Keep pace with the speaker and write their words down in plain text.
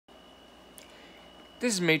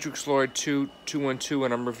This is Matrix Lord 2212,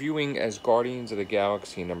 and I'm reviewing Asgardians of the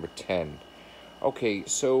Galaxy number 10. Okay,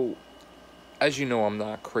 so, as you know, I'm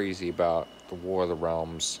not crazy about the War of the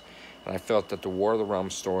Realms, and I felt that the War of the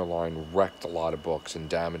Realms storyline wrecked a lot of books and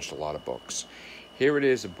damaged a lot of books. Here it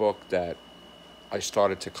is, a book that I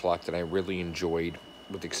started to collect and I really enjoyed,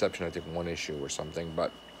 with the exception, I think, one issue or something,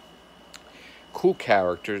 but cool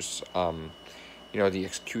characters. The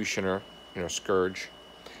Executioner, Scourge.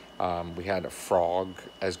 We had a frog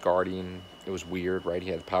as guardian. It was weird, right?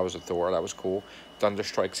 He had the powers of Thor. That was cool.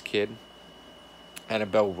 Thunderstrike's kid.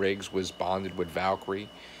 Annabelle Riggs was bonded with Valkyrie.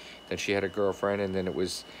 Then she had a girlfriend, and then it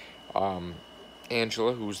was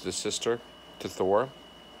Angela, who's the sister to Thor.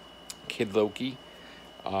 Kid Loki.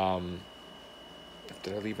 Did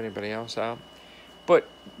I leave anybody else out? But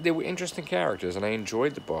they were interesting characters, and I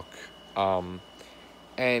enjoyed the book.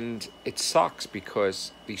 And it sucks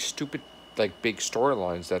because these stupid, big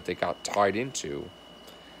storylines that they got tied into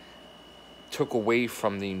took away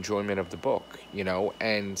from the enjoyment of the book,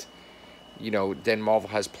 and, then Marvel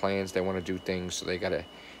has plans, they want to do things, so they got to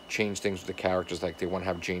change things with the characters, like they want to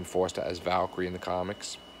have Jane Foster as Valkyrie in the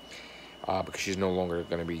comics, because she's no longer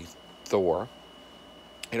going to be Thor,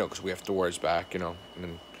 because we have Thor's back, and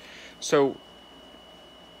then, so,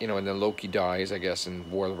 and then Loki dies, I guess, in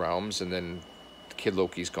War of the Realms, and then Kid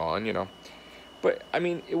Loki's gone, But, I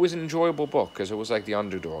mean, it was an enjoyable book because it was like the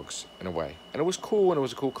underdogs in a way. And it was cool, and it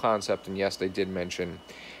was a cool concept. And yes, they did mention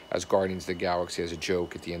Asgardians of the Galaxy as a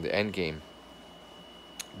joke at the end of Endgame.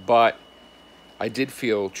 But I did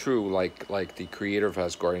feel true, like the creator of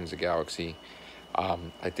Asgardians of the Galaxy,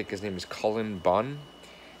 I think his name is Cullen Bunn,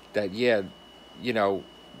 that, yeah,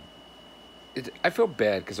 I feel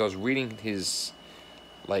bad because I was reading his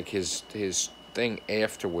thing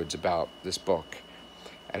afterwards about this book,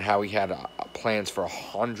 and how he had plans for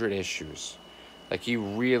 100 issues. Like, he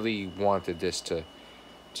really wanted this to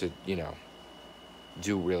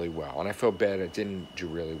do really well. And I feel bad it didn't do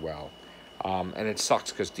really well. And it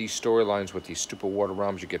sucks because these storylines with these stupid water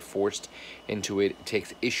realms, you get forced into it. It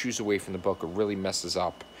takes issues away from the book. It really messes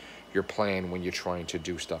up your plan when you're trying to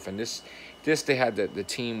do stuff. And this they had the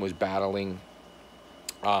team was battling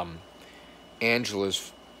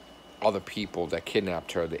Angela's other people that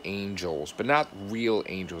kidnapped her, the angels, but not real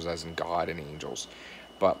angels as in God and angels,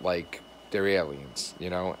 but they're aliens,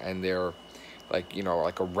 and they're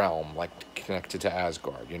like a realm, connected to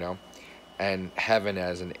Asgard, and heaven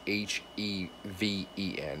as an Heaven,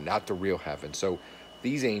 not the real heaven. So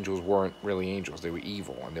these angels weren't really angels, they were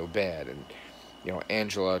evil and they were bad. And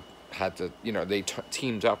Angela had to, they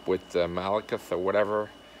teamed up with Malekith or whatever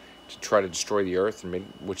to try to destroy the earth,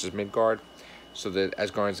 which is Midgard. So that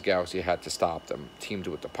Asgardians of the Galaxy had to stop them. Teamed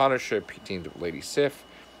with the Punisher, teamed with Lady Sif.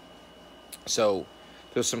 So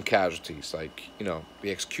there's some casualties, the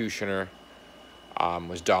Executioner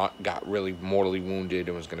got really mortally wounded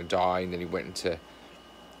and was going to die, and then he went into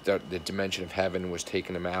the dimension of heaven and was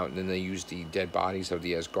taking him out, and then they used the dead bodies of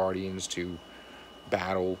the Asgardians to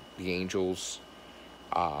battle the angels.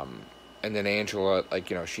 And then Angela,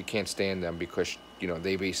 she can't stand them because,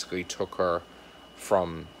 they basically took her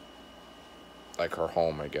from her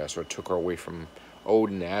home, I guess, or took her away from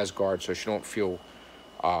Odin, Asgard, so she don't feel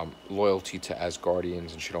loyalty to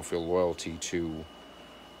Asgardians, and she don't feel loyalty to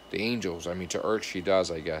the angels. I mean, to Earth she does,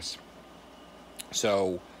 I guess.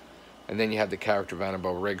 So, and then you had the character of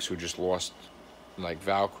Annabelle Riggs, who just lost,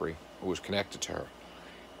 Valkyrie, who was connected to her,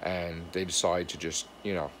 and they decide to just,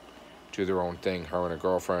 do their own thing, her and her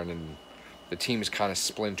girlfriend, and the team is kind of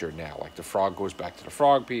splintered now. The Frog goes back to the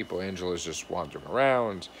Frog people, Angela's just wandering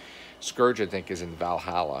around. Scourge, I think, is in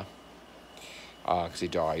Valhalla, because he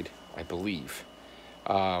died, I believe.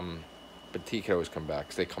 But he can always come back,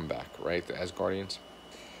 because they come back, right, the Asgardians.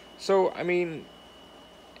 So, I mean,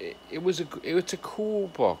 it's a cool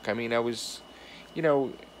book. I mean, I was,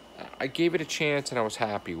 I gave it a chance, and I was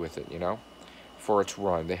happy with it, for its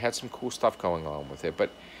run. They had some cool stuff going on with it, but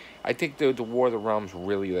I think the War of the Realms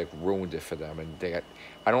really, ruined it for them, and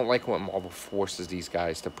I don't like when Marvel forces these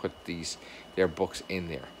guys to put their books in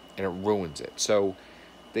there, and it ruins it. So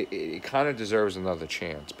it kind of deserves another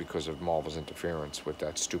chance because of Marvel's interference with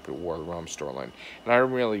that stupid War of the Realms storyline.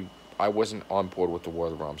 And I wasn't on board with the War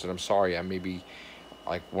of the Realms, and I'm sorry, I may be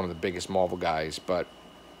one of the biggest Marvel guys, but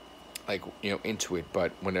into it.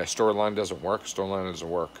 But when a storyline doesn't work,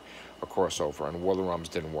 a crossover, and War of the Realms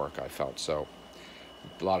didn't work, I felt. So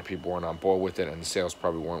a lot of people weren't on board with it, and the sales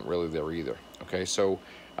probably weren't really there either. Okay, so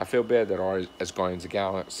I feel bad that our Asgardians of the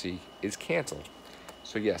Galaxy is canceled.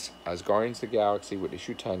 So yes, Asgardians of the Galaxy with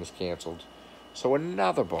issue 10 is canceled. So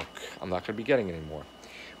another book I'm not going to be getting anymore,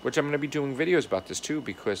 which I'm going to be doing videos about this too,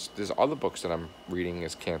 because there's other books that I'm reading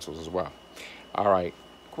is canceled as well. All right.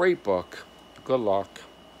 Great book. Good luck.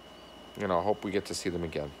 You know, I hope we get to see them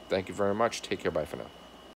again. Thank you very much. Take care. Bye for now.